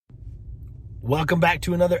Welcome back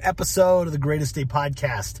to another episode of the Greatest Day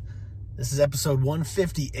Podcast. This is episode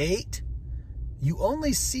 158. You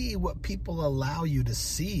only see what people allow you to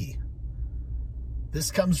see.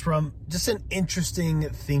 This comes from just an interesting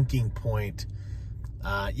thinking point.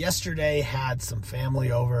 Yesterday had some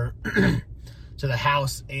family over to the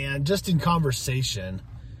house, and just in conversation,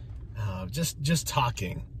 just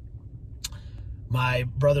talking, my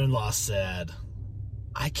brother-in-law said,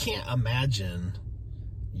 I can't imagine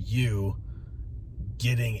you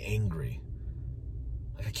getting angry.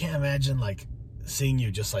 Like, I can't imagine seeing you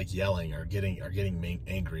just yelling or getting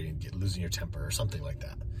angry and losing your temper or something like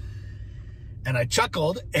that. And I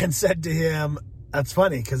chuckled and said to him, that's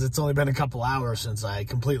funny because it's only been a couple hours since I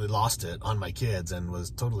completely lost it on my kids and was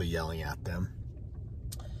totally yelling at them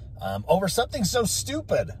over something so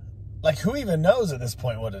stupid. Like, who even knows at this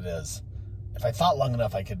point what it is? If I thought long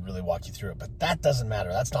enough, I could really walk you through it, but that doesn't matter.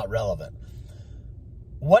 That's not relevant.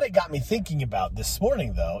 What it got me thinking about this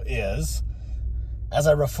morning, though, is as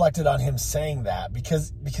I reflected on him saying that,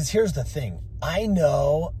 because here's the thing. I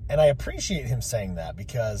know, and I appreciate him saying that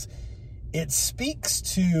because it speaks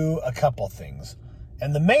to a couple things.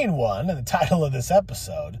 And the main one, and the title of this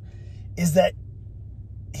episode, is that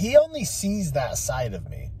he only sees that side of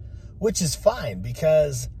me, which is fine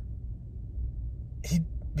because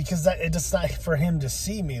it's not for him to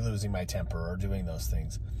see me losing my temper or doing those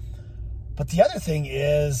things. But the other thing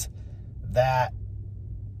is that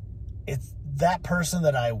it's that person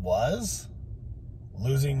that I was,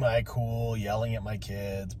 losing my cool, yelling at my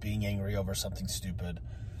kids, being angry over something stupid,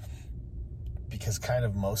 because kind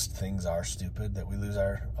of most things are stupid that we lose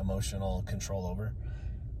our emotional control over.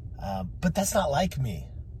 But that's not like me.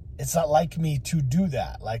 It's not like me to do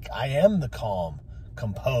that. Like, I am the calm,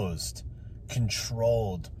 composed,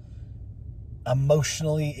 controlled,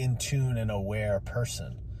 emotionally in tune and aware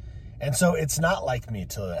person. And so it's not like me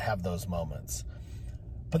to have those moments.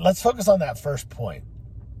 But let's focus on that first point,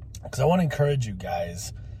 because I want to encourage you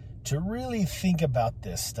guys to really think about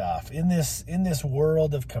this stuff in this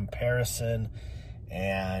world of comparison.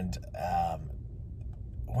 And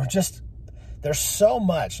there's so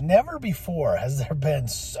much. Never before has there been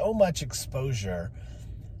so much exposure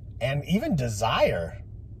and even desire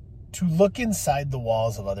to look inside the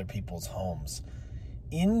walls of other people's homes,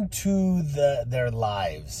 into their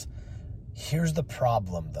lives. Here's the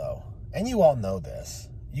problem, though, and you all know this.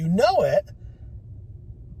 You know it,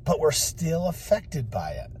 but we're still affected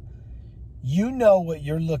by it. You know what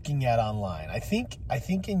you're looking at online. I think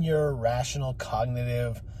in your rational,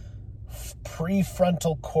 cognitive,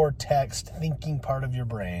 prefrontal cortex thinking part of your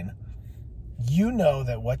brain, you know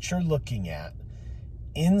that what you're looking at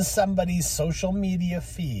in somebody's social media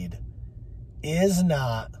feed is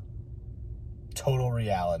not total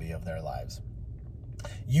reality of their lives.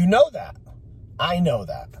 You know that. I know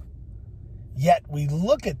that. Yet we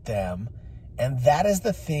look at them, and that is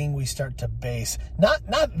the thing we start to base, not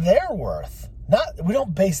their worth. We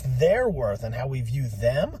don't base their worth on how we view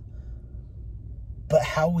them, but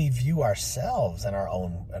how we view ourselves and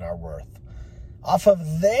our worth off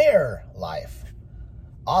of their life,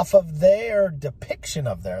 off of their depiction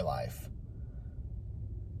of their life,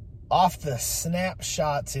 off the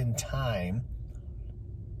snapshots in time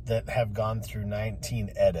that have gone through 19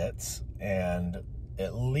 edits and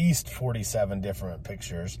at least 47 different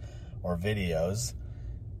pictures or videos,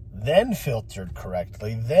 then filtered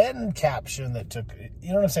correctly, then caption that took, you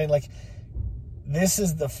know what I'm saying? Like, this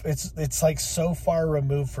is it's like so far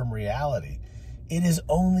removed from reality. It is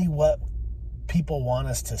only what people want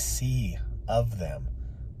us to see of them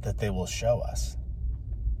that they will show us.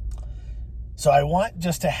 So I want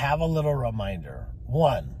just to have a little reminder.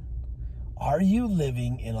 One, are you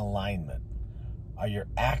living in alignment? Are your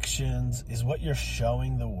actions, is what you're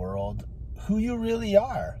showing the world who you really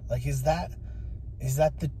are? Like, is that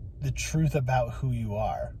the truth about who you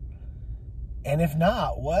are? And if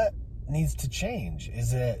not, what needs to change?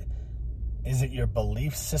 Is it your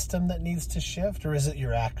belief system that needs to shift, or is it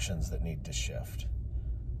your actions that need to shift?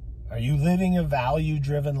 Are you living a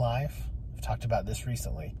value-driven life? I've talked about this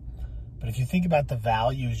recently. But if you think about the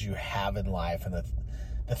values you have in life and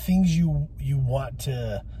the things you want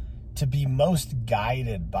to be most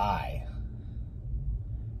guided by,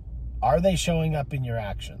 are they showing up in your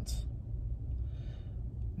actions?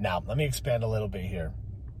 Now, let me expand a little bit here.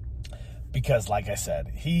 Because, like I said,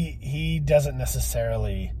 he doesn't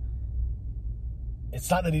necessarily... It's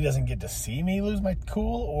not that he doesn't get to see me lose my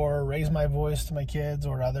cool or raise my voice to my kids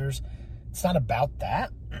or others. It's not about that,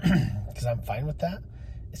 because I'm fine with that.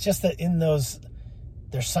 It's just that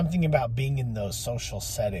there's something about being in those social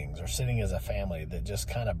settings or sitting as a family that just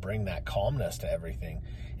kind of bring that calmness to everything.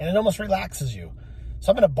 And it almost relaxes you.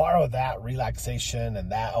 So I'm going to borrow that relaxation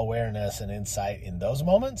and that awareness and insight in those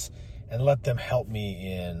moments and let them help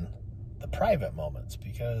me in the private moments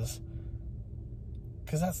because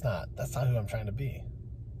that's not who I'm trying to be.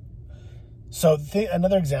 So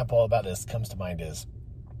another example about this comes to mind is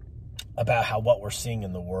about how what we're seeing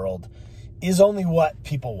in the world is only what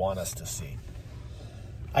people want us to see.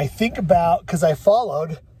 I think about, because I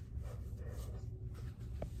followed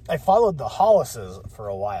the Hollises for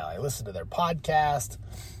a while. I listened to their podcast.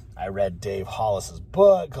 I read Dave Hollis's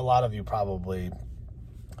book. A lot of you probably,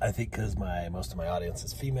 I think because most of my audience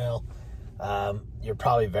is female, you're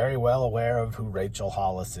probably very well aware of who Rachel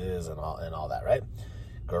Hollis is and all that, right?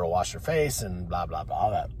 Girl, wash your face and blah, blah, blah,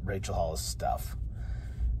 all that Rachel Hollis stuff.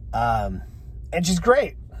 And she's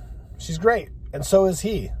great. She's great. And so is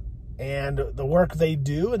he. And the work they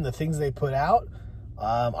do and the things they put out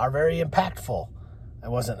are very impactful. I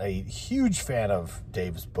wasn't a huge fan of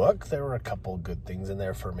Dave's book. There were a couple good things in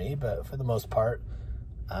there for me, but for the most part,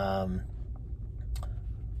 not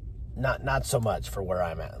so much for where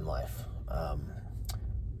I'm at in life.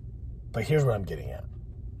 But here's what I'm getting at.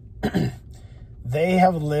 They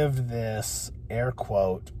have lived this, air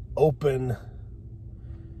quote, open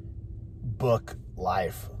book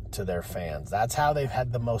life to their fans. That's how they've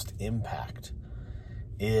had the most impact,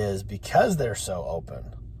 is because they're so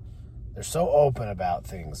open. They're so open about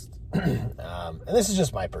things. And this is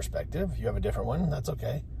just my perspective. If you have a different one, that's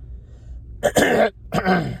okay.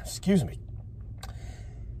 Excuse me.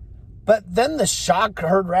 But then the shock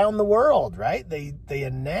heard around the world, right? They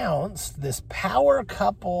announced this power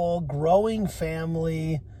couple, growing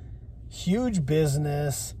family, huge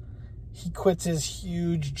business. He quits his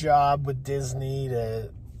huge job with Disney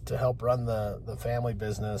to help run the family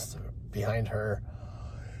business behind her.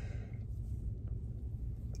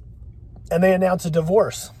 And they announce a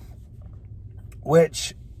divorce,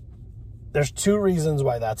 which there's two reasons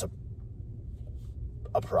why that's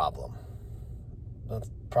a problem. That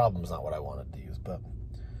problem's not what I wanted to use, but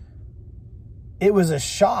it was a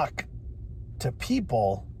shock to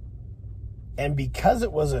people. And because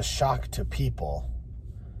it was a shock to people,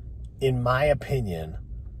 in my opinion,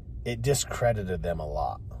 it discredited them a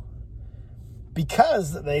lot.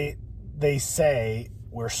 Because they say,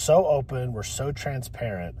 we're so open, we're so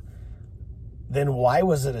transparent, then why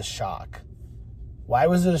was it a shock? Why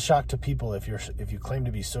was it a shock to people if you claim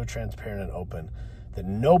to be so transparent and open that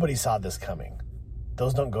nobody saw this coming?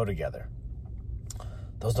 Those don't go together.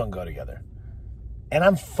 Those don't go together. And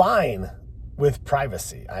I'm fine with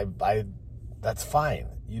privacy. That's fine.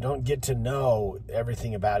 You don't get to know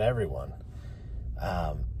everything about everyone.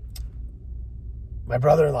 My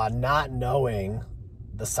brother-in-law not knowing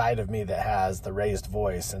the side of me that has the raised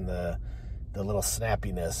voice and the little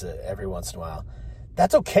snappiness every once in a while.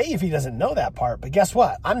 That's okay if he doesn't know that part, but guess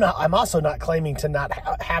what? I'm also not claiming to not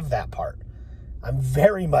have that part. I'm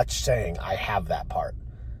very much saying I have that part.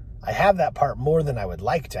 I have that part more than I would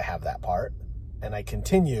like to have that part, and I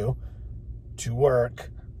continue to work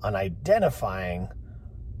on identifying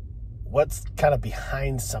what's kind of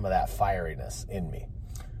behind some of that fieriness in me.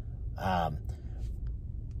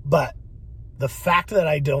 But the fact that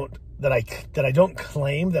I don't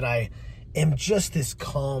claim that I am just this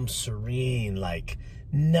calm, serene, like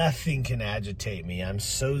nothing can agitate me. I'm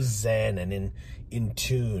so zen and in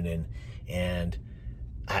tune, and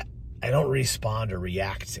I don't respond or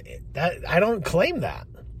react to it. That I don't claim that.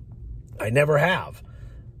 I never have.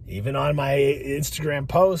 Even on my Instagram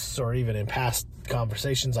posts or even in past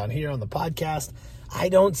conversations on here on the podcast, I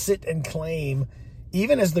don't sit and claim,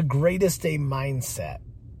 even as the greatest day mindset.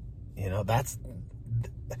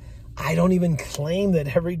 I don't even claim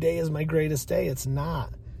that every day is my greatest day. It's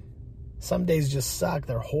not. Some days just suck.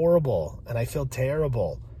 They're horrible. And I feel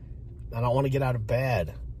terrible. I don't want to get out of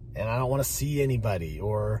bed. And I don't want to see anybody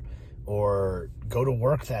or go to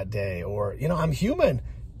work that day. Or, I'm human.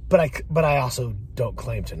 But I also don't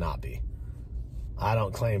claim to not be. I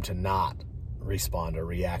don't claim to not respond or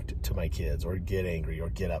react to my kids or get angry or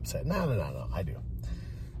get upset. No. I do.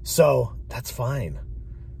 So that's fine.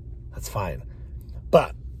 That's fine.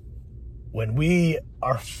 But when we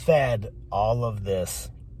are fed all of this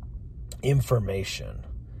information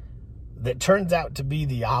that turns out to be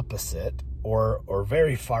the opposite or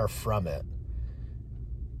very far from it,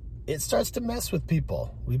 it starts to mess with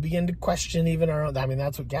people. We begin to question even our own.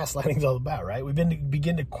 That's what gaslighting is all about, right? We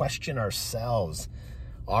begin to question ourselves,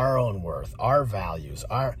 our own worth, our values.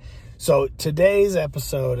 So today's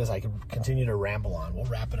episode, as I can continue to ramble on, we'll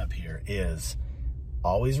wrap it up here, is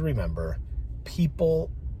always remember, people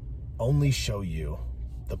only show you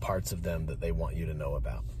the parts of them that they want you to know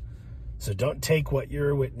about. So don't take what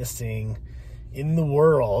you're witnessing in the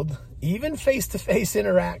world, even face-to-face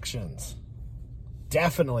interactions.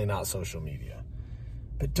 Definitely not social media.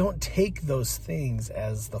 But don't take those things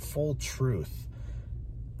as the full truth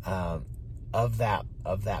of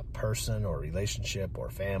that person or relationship or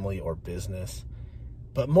family or business.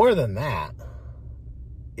 But more than that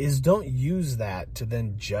is don't use that to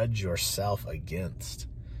then judge yourself against.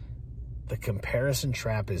 The comparison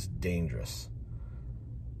trap is dangerous.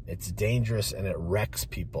 It's dangerous and it wrecks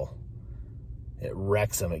people. It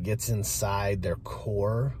wrecks them. It gets inside their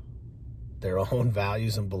core, their own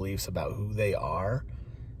values and beliefs about who they are.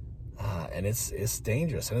 And it's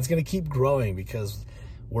dangerous. And it's going to keep growing because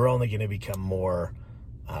we're only going to become more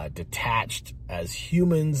detached as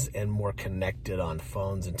humans and more connected on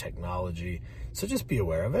phones and technology. So just be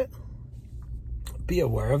aware of it. Be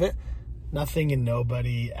aware of it. Nothing and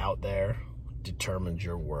nobody out there determines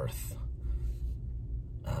your worth.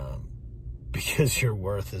 Because your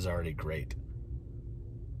worth is already great.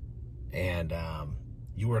 And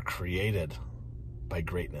you were created by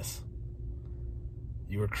greatness.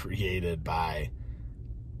 You were created by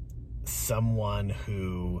someone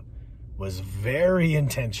who was very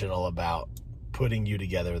intentional about putting you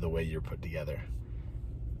together the way you're put together.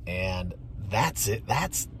 And that's it.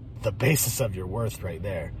 That's the basis of your worth right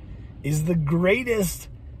there. Is the greatest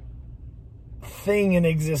thing in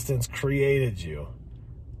existence created you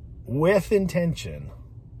with intention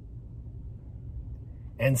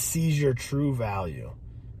and sees your true value.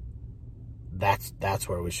 That's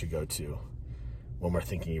where we should go to when we're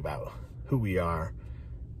thinking about who we are,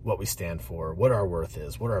 what we stand for, what our worth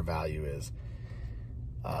is, what our value is.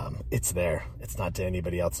 It's there. It's not to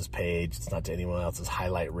anybody else's page. It's not to anyone else's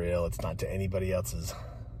highlight reel. It's not to anybody else's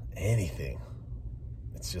anything.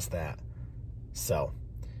 It's just that. So,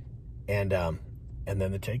 and then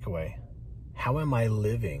the takeaway: how am I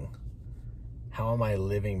living? How am I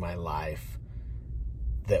living my life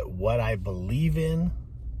that what I believe in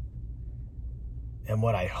and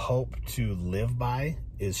what I hope to live by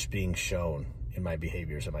is being shown in my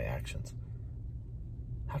behaviors and my actions?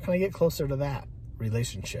 How can I get closer to that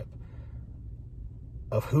relationship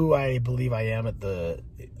of who I believe I am at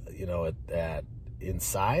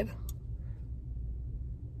inside,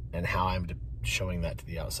 and how I'm showing that to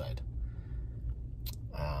the outside?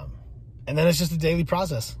 And then it's just a daily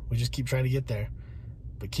process. We just keep trying to get there.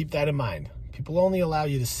 But keep that in mind. People only allow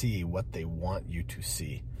you to see what they want you to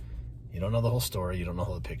see. You don't know the whole story. You don't know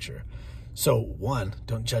the whole picture. So, 1,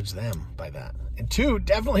 don't judge them by that. And 2,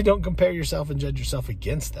 definitely don't compare yourself and judge yourself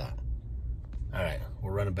against that. All right,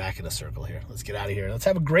 we're running back in a circle here. Let's get out of here. Let's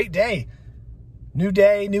have a great day. New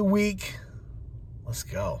day, new week. Let's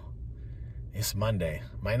go. It's Monday.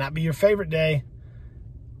 Might not be your favorite day,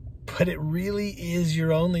 but it really is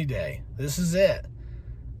your only day. This is it.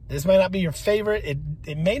 This might not be your favorite.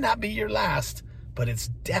 It may not be your last, but it's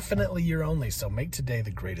definitely your only. So make today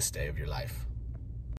the greatest day of your life.